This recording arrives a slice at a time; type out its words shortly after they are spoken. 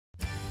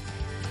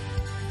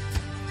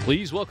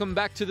Please welcome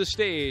back to the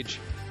stage,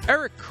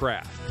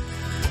 Krapf.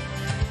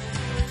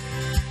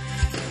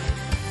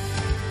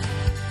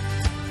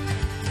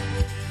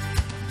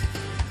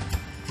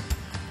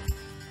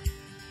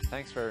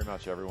 Thanks very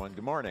much, everyone.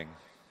 Good morning.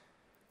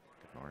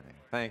 Good morning.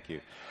 Thank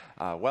you.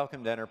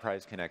 Welcome to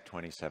Enterprise Connect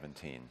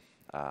 2017.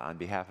 On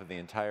behalf of the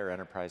entire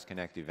Enterprise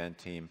Connect event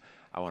team,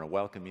 I want to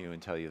welcome you and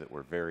tell you that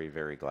we're very,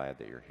 very glad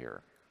that you're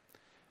here.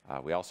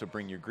 We also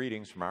bring you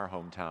greetings from our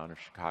hometown of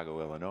Chicago,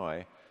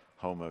 Illinois,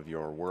 home of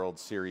your World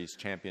Series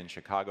champion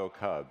Chicago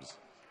Cubs.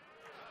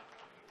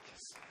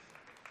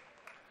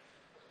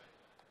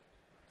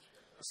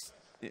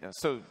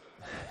 So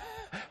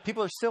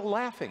people are still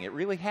laughing. It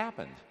really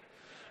happened.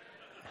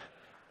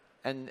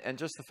 And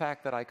just the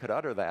fact that I could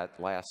utter that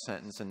last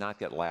sentence and not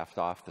get laughed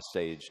off the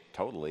stage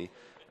totally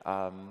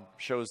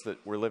shows that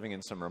we're living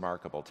in some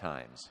remarkable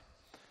times.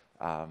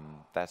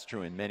 That's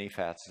true in many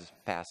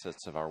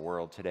facets of our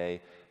world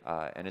today,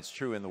 and it's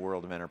true in the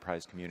world of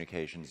enterprise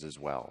communications as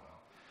well.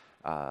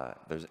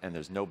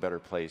 There's no better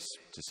place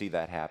to see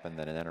that happen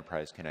than at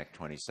Enterprise Connect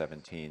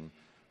 2017,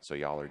 so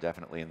y'all are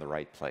definitely in the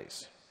right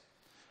place.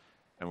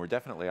 And we're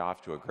definitely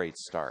off to a great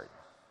start.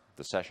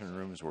 The session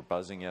rooms were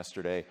buzzing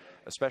yesterday,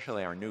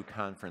 especially our new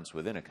conference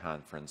within a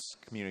conference,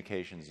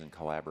 Communications and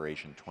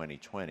Collaboration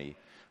 2020,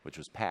 which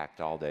was packed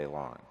all day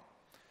long.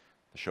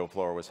 The show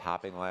floor was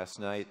hopping last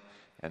night,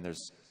 and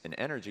there's an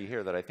energy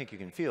here that I think you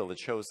can feel that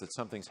shows that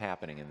something's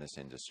happening in this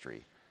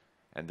industry.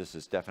 And this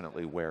is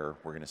definitely where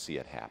we're going to see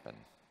it happen.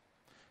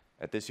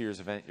 At this year's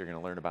event, you're going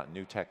to learn about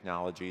new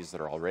technologies that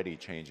are already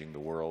changing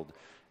the world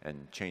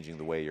and changing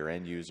the way your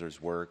end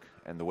users work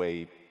and the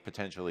way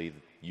potentially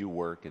you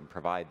work and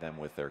provide them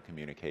with their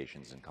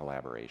communications and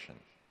collaboration.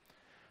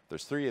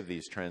 There's 3 of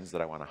these trends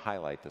that I want to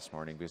highlight this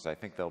morning because I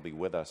think they'll be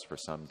with us for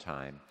some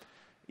time,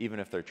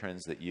 even if they're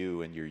trends that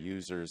you and your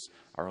users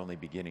are only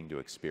beginning to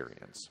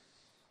experience.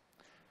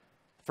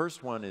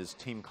 First one is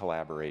team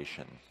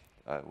collaboration,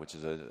 which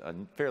is a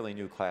fairly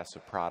new class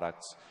of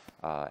products,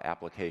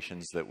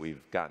 applications that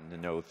we've gotten to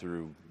know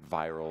through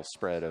viral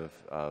spread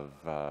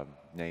of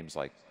names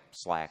like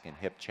Slack and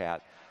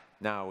HipChat,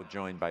 now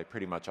joined by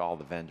pretty much all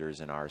the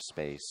vendors in our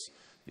space.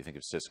 You think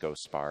of Cisco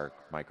Spark,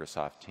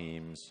 Microsoft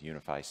Teams,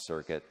 Unify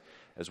Circuit,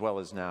 as well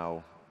as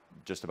now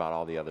just about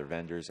all the other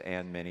vendors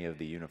and many of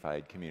the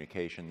unified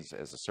communications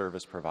as a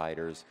service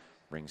providers,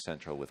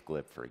 RingCentral with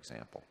Glip, for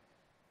example.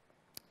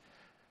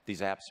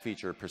 These apps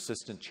feature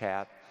persistent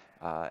chat,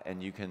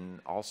 and you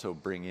can also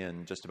bring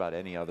in just about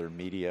any other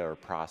media or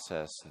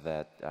process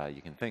that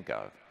you can think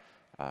of.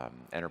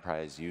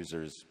 Enterprise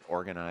users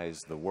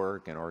organize the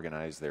work and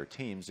organize their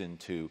teams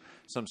into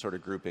some sort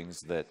of groupings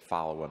that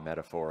follow a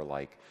metaphor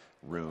like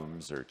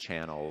rooms or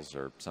channels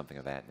or something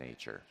of that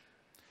nature.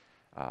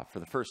 For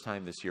the first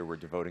time this year, we're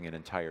devoting an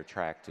entire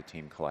track to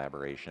team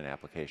collaboration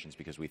applications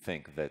because we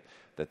think that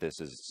this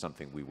is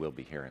something we will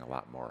be hearing a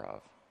lot more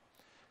of.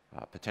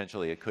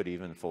 Potentially, it could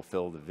even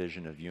fulfill the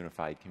vision of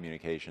unified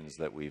communications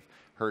that we've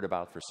heard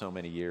about for so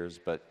many years,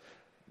 but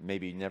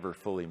maybe never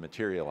fully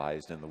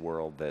materialized in the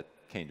world that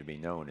came to be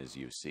known as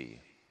UC.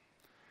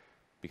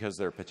 Because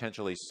they're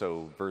potentially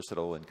so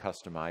versatile and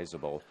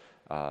customizable,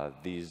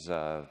 these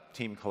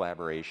team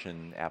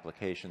collaboration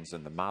applications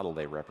and the model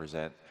they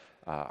represent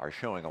are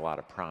showing a lot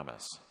of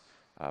promise.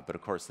 But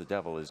of course, the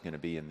devil is going to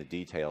be in the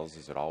details,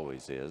 as it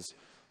always is,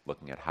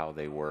 looking at how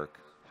they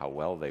work, how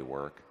well they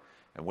work,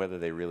 and whether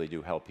they really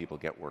do help people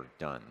get work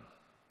done.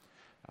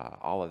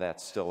 All of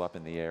that's still up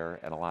in the air,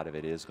 and a lot of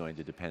it is going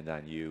to depend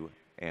on you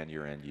and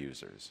your end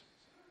users.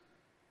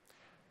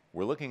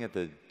 We're looking at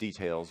the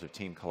details of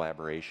team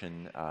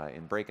collaboration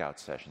in breakout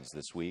sessions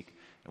this week,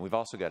 and we've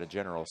also got a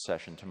general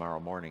session tomorrow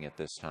morning at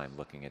this time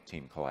looking at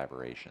team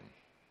collaboration.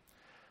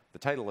 The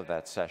title of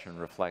that session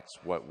reflects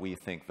what we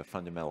think the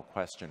fundamental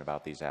question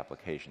about these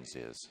applications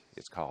is.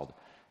 It's called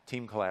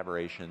Team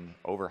Collaboration,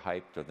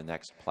 Overhyped or the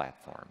Next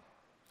Platform?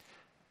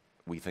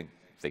 We think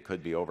they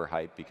could be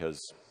overhyped because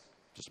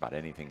just about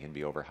anything can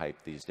be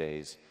overhyped these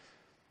days.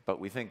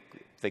 But we think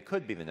they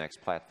could be the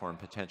next platform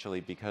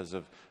potentially because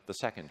of the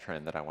second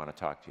trend that I want to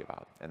talk to you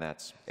about, and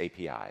that's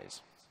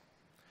APIs.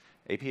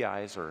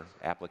 APIs, or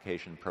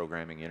application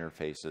programming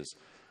interfaces,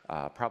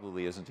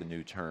 probably isn't a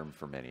new term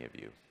for many of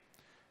you.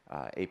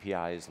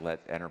 APIs let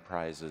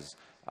enterprises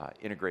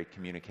integrate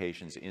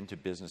communications into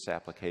business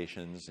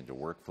applications, into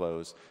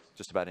workflows,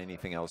 just about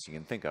anything else you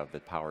can think of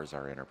that powers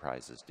our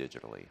enterprises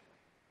digitally.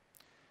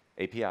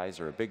 APIs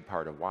are a big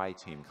part of why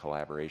team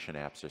collaboration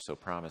apps are so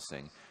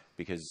promising,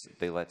 because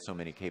they let so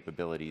many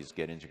capabilities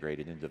get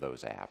integrated into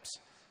those apps.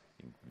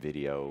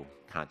 Video,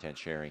 content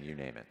sharing, you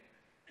name it.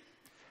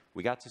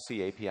 We got to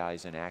see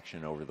APIs in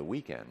action over the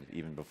weekend,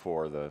 even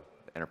before the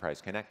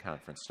Enterprise Connect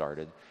conference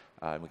started.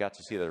 And we got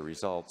to see the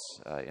results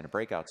in a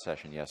breakout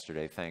session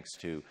yesterday, thanks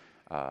to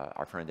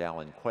our friend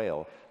Alan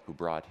Quayle, who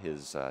brought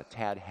his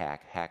TAD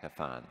Hack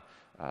hackathon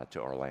to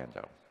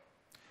Orlando.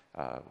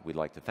 We'd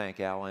like to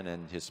thank Alan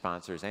and his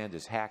sponsors and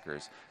his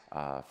hackers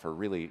for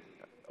really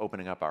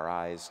opening up our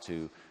eyes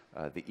to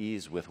the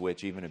ease with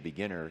which even a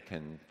beginner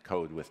can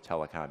code with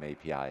telecom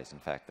APIs. In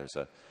fact, there's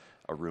a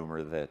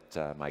rumor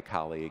that my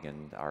colleague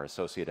and our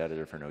associate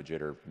editor for No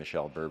Jitter,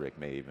 Michelle Burbick,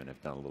 may even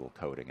have done a little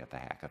coding at the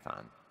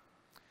hackathon.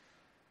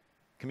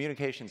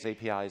 Communications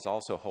APIs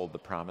also hold the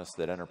promise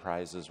that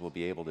enterprises will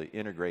be able to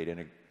integrate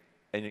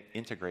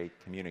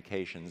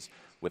communications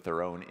with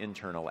their own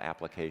internal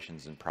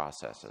applications and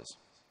processes.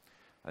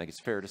 I think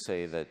it's fair to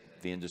say that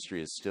the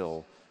industry is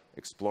still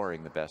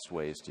exploring the best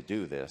ways to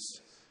do this,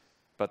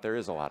 but there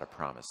is a lot of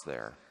promise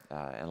there,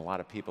 and a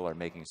lot of people are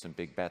making some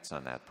big bets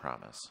on that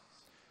promise.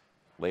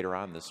 Later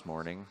on this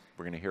morning,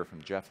 we're going to hear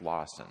from Jeff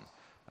Lawson,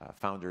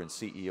 founder and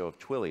CEO of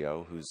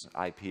Twilio, whose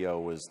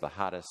IPO was the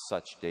hottest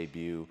such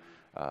debut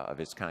of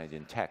its kind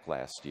in tech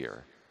last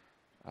year.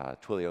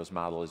 Twilio's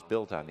model is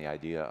built on the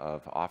idea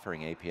of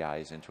offering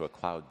APIs into a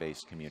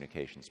cloud-based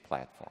communications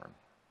platform.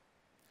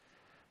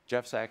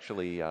 Jeff's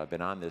actually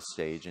been on this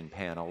stage in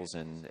panels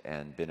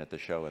and been at the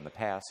show in the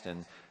past,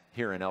 and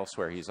here and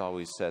elsewhere he's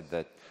always said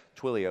that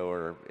Twilio,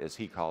 or as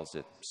he calls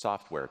it,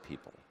 software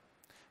people.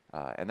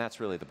 And that's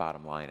really the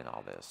bottom line in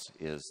all this,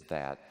 is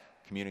that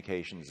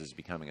communications is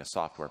becoming a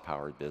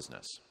software-powered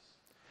business.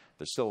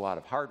 There's still a lot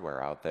of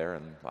hardware out there,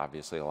 and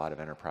obviously a lot of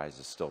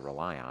enterprises still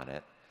rely on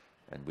it.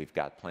 And we've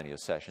got plenty of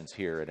sessions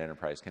here at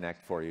Enterprise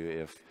Connect for you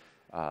if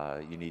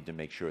you need to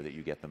make sure that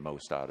you get the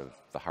most out of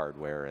the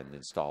hardware and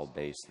installed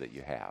base that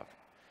you have.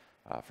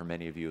 For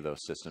many of you,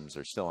 those systems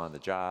are still on the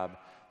job,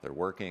 they're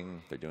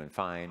working, they're doing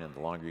fine, and the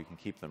longer you can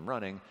keep them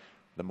running,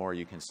 the more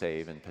you can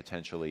save and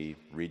potentially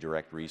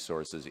redirect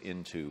resources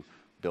into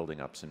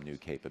building up some new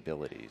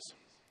capabilities.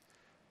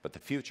 But the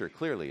future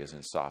clearly is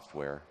in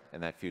software,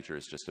 and that future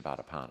is just about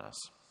upon us.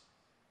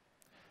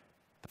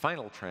 The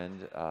final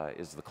trend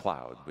is the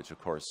cloud, which of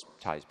course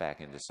ties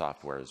back into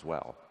software as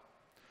well.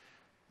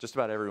 Just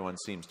about everyone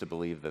seems to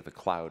believe that the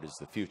cloud is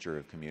the future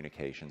of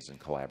communications and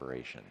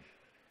collaboration.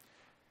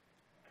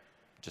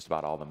 Just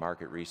about all the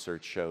market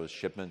research shows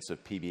shipments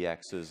of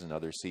PBXs and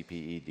other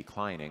CPE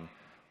declining,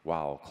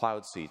 while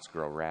cloud seats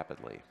grow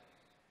rapidly.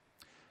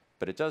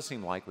 But it does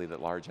seem likely that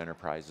large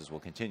enterprises will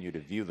continue to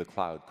view the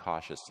cloud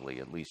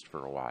cautiously, at least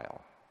for a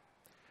while.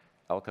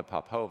 Elka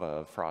Popova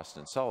of Frost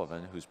 &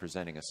 Sullivan, who's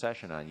presenting a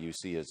session on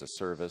UC as a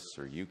Service,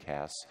 or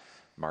UCaaS,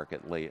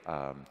 market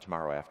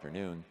tomorrow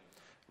afternoon,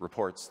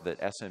 reports that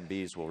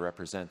SMBs will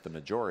represent the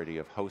majority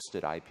of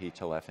hosted IP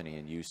telephony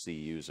and UC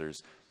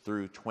users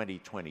through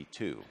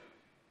 2022.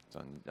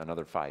 So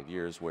another 5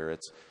 years where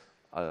it's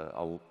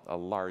a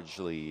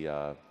largely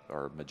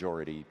or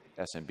majority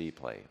SMB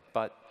play.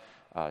 But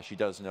she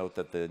does note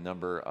that the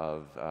number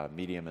of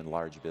medium and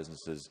large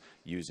businesses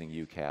using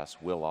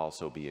UCaaS will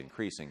also be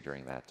increasing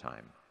during that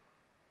time.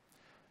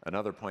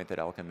 Another point that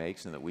Elka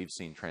makes and that we've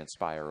seen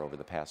transpire over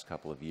the past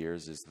couple of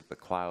years is that the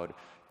cloud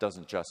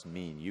doesn't just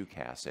mean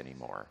UCaaS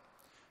anymore.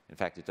 In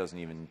fact, it doesn't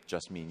even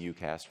just mean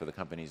UCaaS for the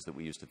companies that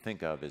we used to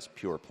think of as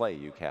pure play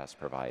UCaaS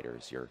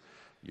providers,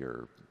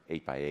 your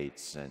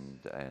 8x8s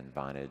and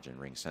Vonage and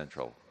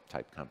RingCentral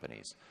type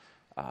companies.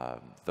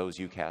 Those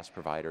UCaaS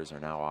providers are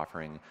now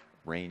offering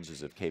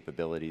ranges of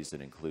capabilities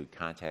that include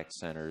contact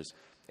centers,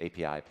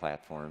 API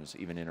platforms,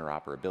 even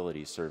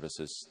interoperability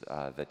services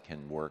that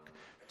can work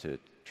to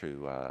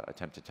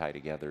attempt to tie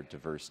together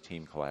diverse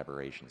team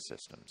collaboration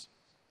systems.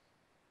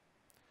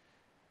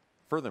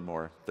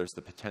 Furthermore, there's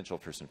the potential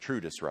for some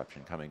true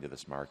disruption coming to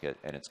this market,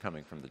 and it's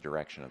coming from the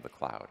direction of the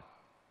cloud.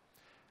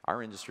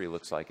 Our industry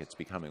looks like it's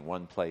becoming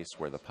one place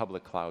where the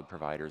public cloud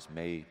providers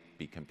may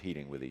be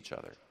competing with each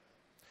other.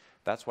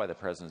 That's why the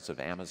presence of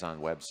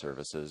Amazon Web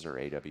Services, or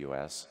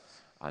AWS,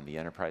 on the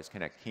Enterprise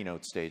Connect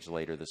keynote stage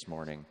later this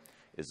morning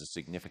is a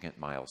significant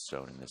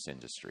milestone in this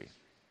industry.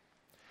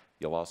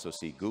 You'll also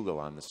see Google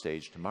on the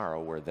stage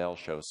tomorrow, where they'll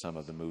show some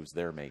of the moves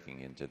they're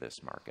making into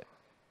this market.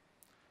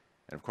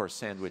 And of course,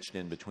 sandwiched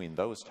in between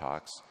those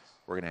talks,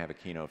 we're going to have a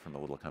keynote from a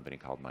little company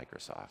called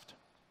Microsoft.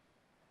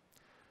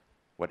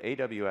 What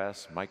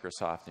AWS,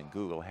 Microsoft, and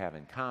Google have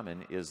in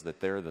common is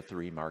that they're the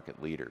three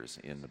market leaders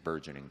in the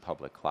burgeoning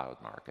public cloud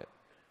market.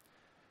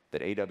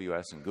 That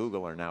AWS and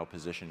Google are now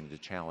positioning to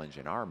challenge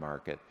in our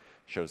market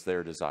shows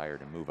their desire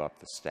to move up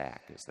the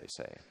stack, as they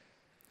say.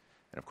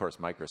 And of course,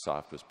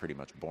 Microsoft was pretty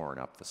much born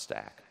up the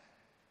stack.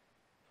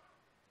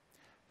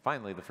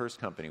 Finally, the first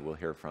company we'll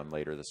hear from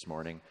later this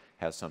morning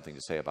has something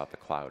to say about the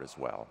cloud as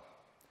well.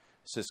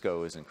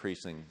 Cisco is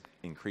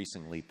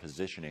increasingly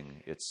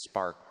positioning its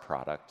Spark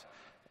product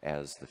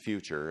as the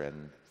future,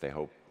 and they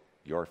hope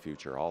your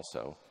future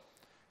also.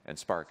 And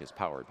Spark is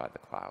powered by the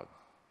cloud.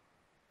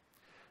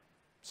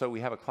 So we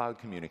have a cloud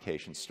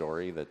communication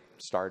story that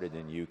started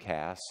in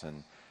UCaaS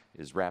and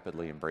is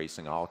rapidly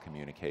embracing all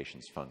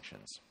communications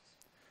functions.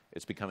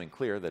 It's becoming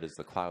clear that as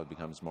the cloud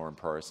becomes more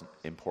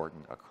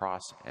important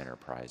across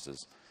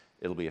enterprises,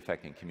 it'll be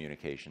affecting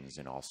communications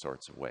in all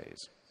sorts of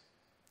ways.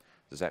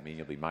 Does that mean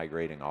you'll be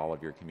migrating all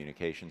of your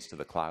communications to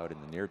the cloud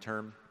in the near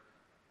term?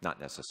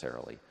 Not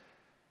necessarily.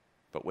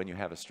 But when you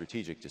have a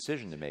strategic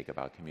decision to make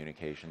about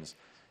communications,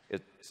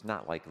 it's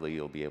not likely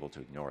you'll be able to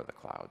ignore the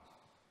cloud.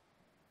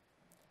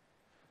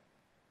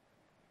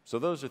 So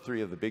those are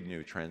three of the big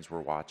new trends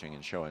we're watching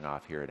and showing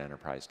off here at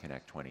Enterprise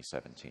Connect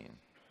 2017.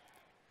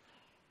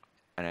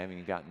 And I haven't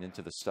even gotten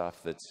into the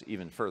stuff that's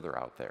even further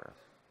out there.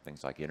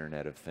 Things like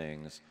Internet of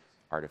Things,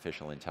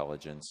 artificial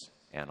intelligence,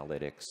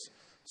 analytics,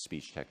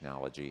 speech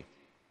technology.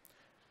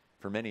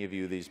 For many of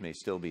you, these may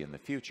still be in the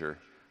future,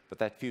 but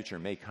that future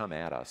may come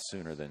at us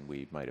sooner than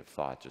we might have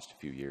thought just a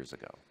few years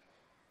ago.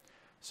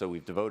 So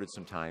we've devoted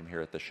some time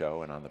here at the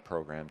show and on the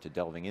program to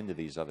delving into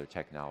these other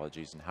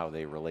technologies and how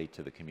they relate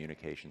to the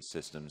communication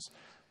systems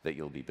that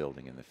you'll be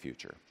building in the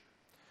future.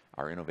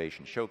 Our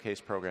Innovation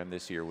Showcase program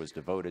this year was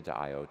devoted to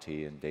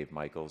IoT, and Dave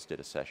Michaels did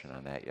a session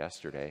on that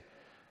yesterday.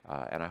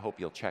 And I hope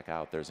you'll check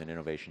out, there's an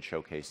Innovation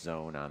Showcase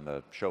zone on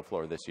the show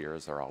floor this year,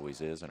 as there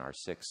always is, and our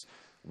 6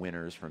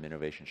 winners from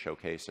Innovation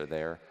Showcase are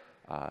there.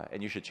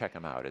 And you should check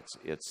them out.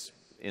 It's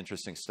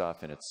interesting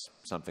stuff, and it's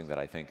something that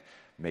I think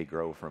may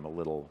grow from a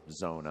little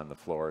zone on the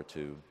floor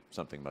to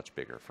something much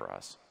bigger for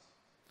us.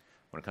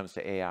 When it comes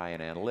to AI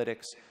and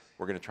analytics,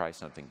 we're going to try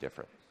something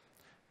different.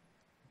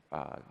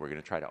 We're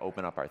going to try to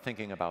open up our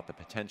thinking about the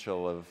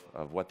potential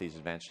of what these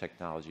advanced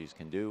technologies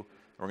can do.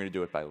 We're going to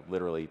do it by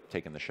literally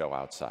taking the show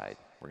outside.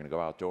 We're going to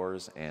go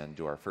outdoors and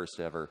do our first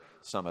ever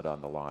summit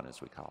on the lawn,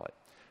 as we call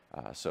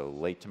it. So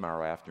late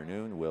tomorrow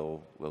afternoon,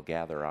 we'll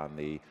gather on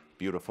the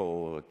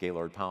beautiful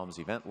Gaylord Palms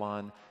event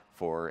lawn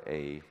for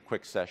a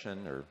quick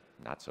session, or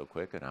not so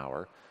quick, an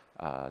hour,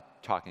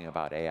 talking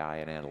about AI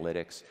and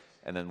analytics.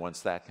 And then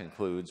once that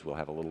concludes, we'll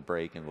have a little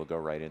break and we'll go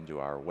right into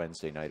our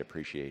Wednesday night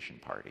appreciation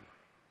party.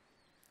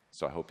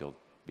 So I hope you'll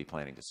be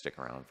planning to stick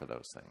around for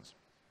those things.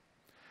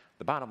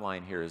 The bottom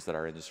line here is that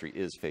our industry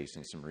is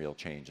facing some real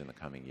change in the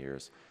coming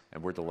years,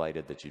 and we're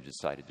delighted that you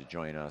decided to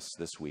join us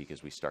this week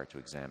as we start to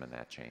examine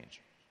that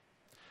change.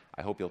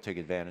 I hope you'll take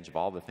advantage of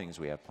all the things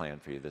we have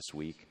planned for you this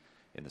week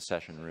in the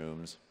session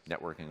rooms,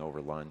 networking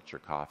over lunch or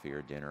coffee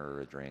or dinner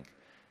or a drink,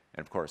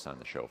 and of course on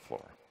the show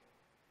floor.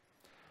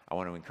 I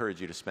want to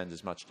encourage you to spend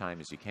as much time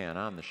as you can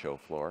on the show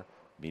floor,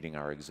 meeting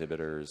our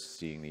exhibitors,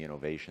 seeing the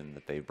innovation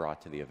that they've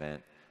brought to the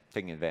event,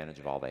 taking advantage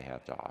of all they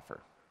have to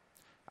offer.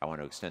 I want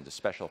to extend a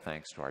special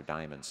thanks to our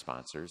diamond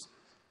sponsors,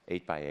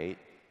 8x8,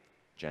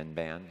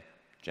 GenBand,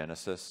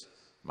 Genesis,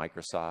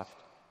 Microsoft,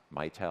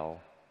 Mitel,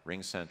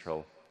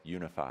 RingCentral,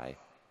 Unify,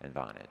 and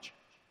Vonage.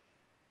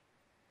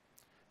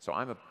 So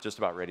I'm just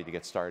about ready to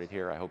get started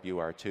here. I hope you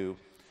are too.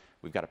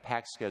 We've got a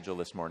packed schedule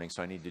this morning,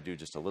 so I need to do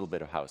just a little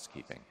bit of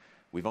housekeeping.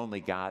 We've only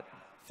got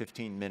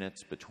 15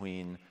 minutes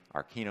between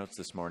our keynotes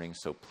this morning,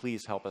 so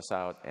please help us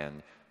out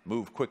and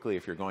move quickly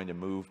if you're going to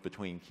move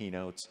between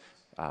keynotes.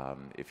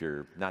 If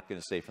you're not going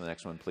to stay for the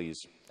next one, please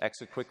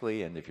exit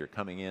quickly. And if you're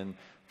coming in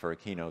for a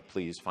keynote,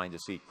 please find a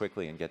seat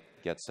quickly and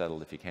get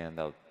settled if you can.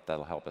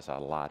 That'll help us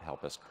out a lot,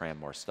 help us cram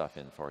more stuff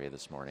in for you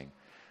this morning.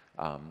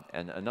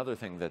 And another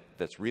thing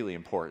that's really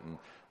important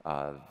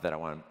that I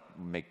want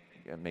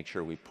to make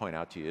sure we point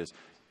out to you is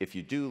if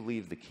you do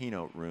leave the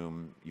keynote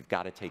room, you've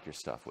got to take your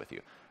stuff with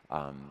you.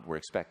 We're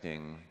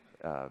expecting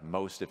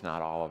most, if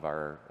not all, of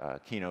our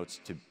keynotes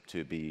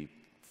to be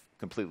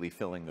completely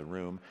filling the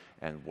room,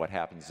 and what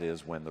happens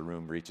is when the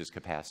room reaches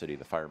capacity,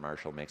 the fire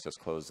marshal makes us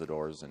close the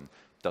doors and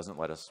doesn't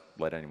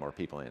let any more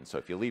people in. So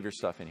if you leave your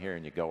stuff in here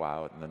and you go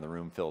out and then the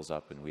room fills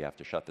up and we have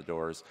to shut the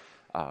doors,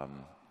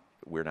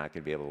 we're not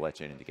going to be able to let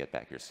you in to get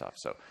back your stuff.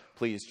 So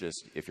please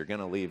just, if you're going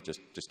to leave,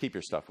 just keep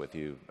your stuff with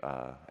you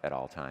at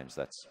all times.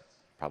 That's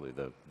probably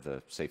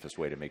the safest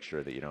way to make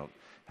sure that you don't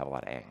have a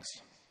lot of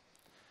angst.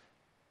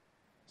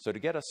 So to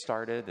get us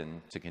started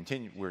and to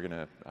continue, we're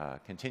going to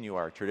continue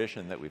our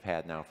tradition that we've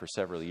had now for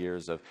several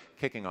years of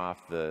kicking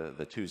off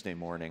the Tuesday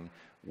morning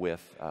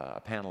with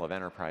a panel of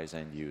enterprise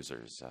end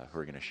users who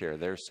are going to share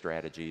their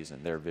strategies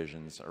and their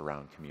visions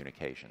around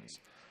communications.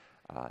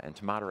 And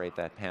to moderate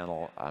that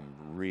panel, I'm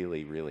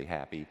really, really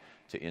happy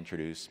to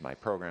introduce my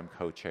program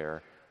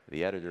co-chair,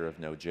 the editor of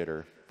No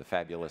Jitter, the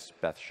fabulous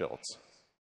Beth Schultz.